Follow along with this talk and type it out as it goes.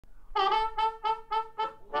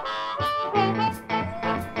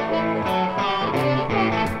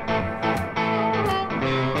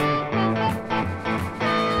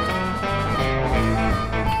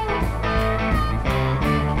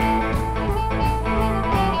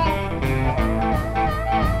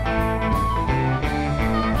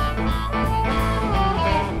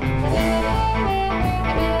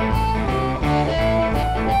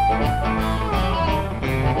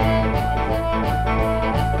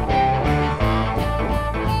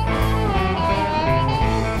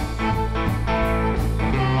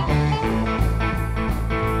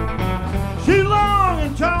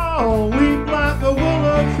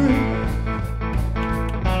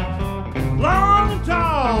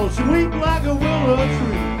tall, sweet like a willow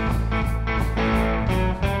tree.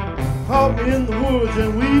 Caught me in the woods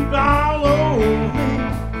and weeped all over me.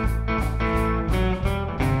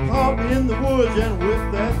 Caught me in the woods and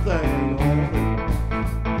whipped that thing on me.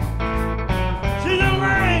 She's a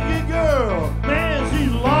lanky girl, man,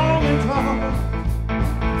 she's long and tall.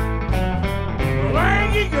 A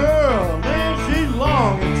lanky girl, man, she's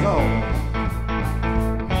long and tall.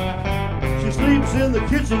 She sleeps in the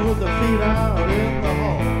kitchen with her feet out in the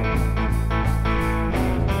hall.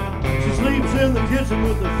 She sleeps in the kitchen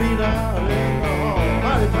with her feet out in the hall.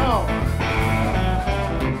 Mighty tall.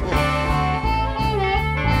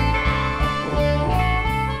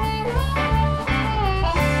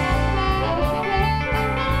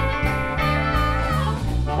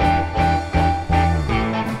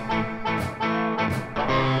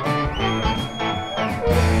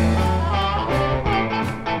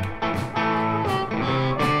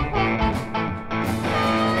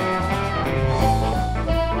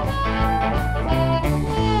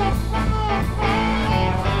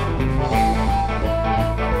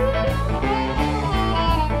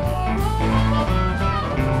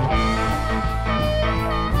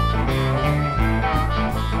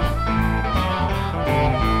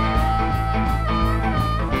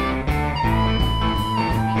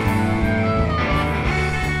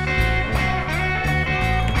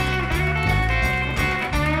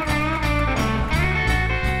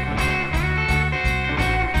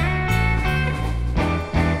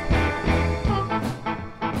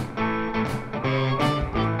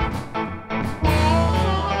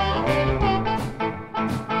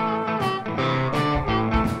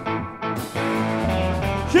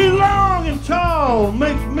 She's long and tall,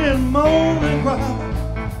 makes men moan and cry.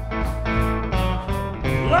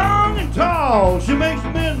 Long and tall, she makes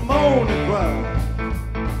men moan and cry.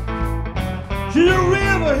 She's a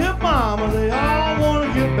river hip mama, they all want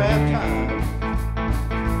to get baptized.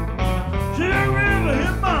 She's a river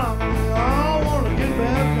hip mama, they all want to get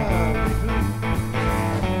baptized.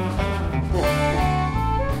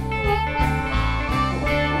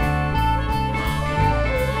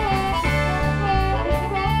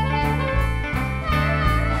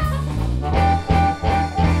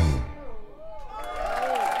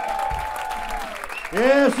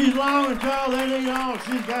 Yeah, she's long and tall, that ain't all.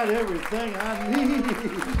 She's got everything I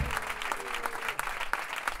need.